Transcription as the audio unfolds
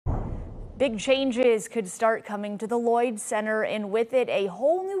Big changes could start coming to the Lloyd Center, and with it, a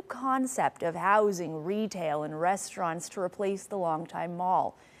whole new concept of housing, retail, and restaurants to replace the longtime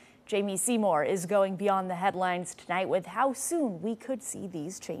mall. Jamie Seymour is going beyond the headlines tonight with how soon we could see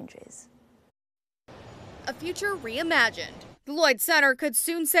these changes. A future reimagined. The Lloyd Center could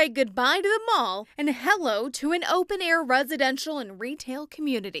soon say goodbye to the mall and hello to an open-air residential and retail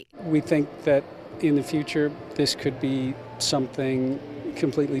community. We think that in the future, this could be something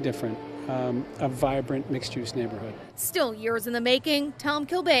completely different. A vibrant mixed-use neighborhood. Still years in the making, Tom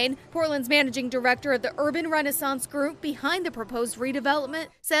Kilbane, Portland's managing director of the Urban Renaissance Group behind the proposed redevelopment,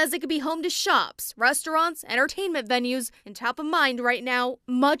 says it could be home to shops, restaurants, entertainment venues, and top of mind right now,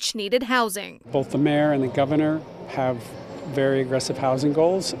 much-needed housing. Both the mayor and the governor have very aggressive housing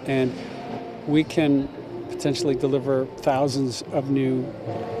goals, and we can potentially deliver thousands of new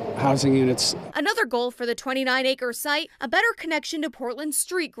housing units. Another goal for the 29-acre site, a better connection to Portland's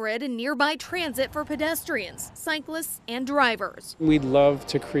street grid and nearby transit for pedestrians, cyclists, and drivers. We'd love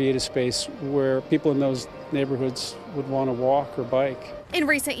to create a space where people in those neighborhoods would want to walk or bike. In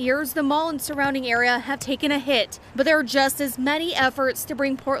recent years, the mall and surrounding area have taken a hit, but there are just as many efforts to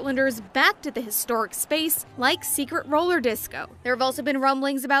bring Portlanders back to the historic space, like Secret Roller Disco. There have also been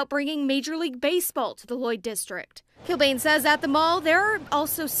rumblings about bringing Major League Baseball to the Lloyd District. Kilbane says at the mall, there are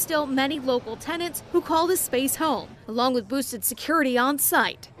also still many local tenants who call the space home, along with boosted security on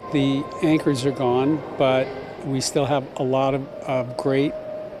site. The anchors are gone, but we still have a lot of great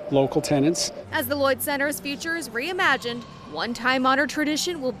local tenants. As the Lloyd Center's future is reimagined, one time-honored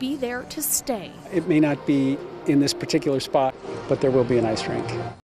tradition will be there to stay. It may not be in this particular spot, but there will be an ice rink.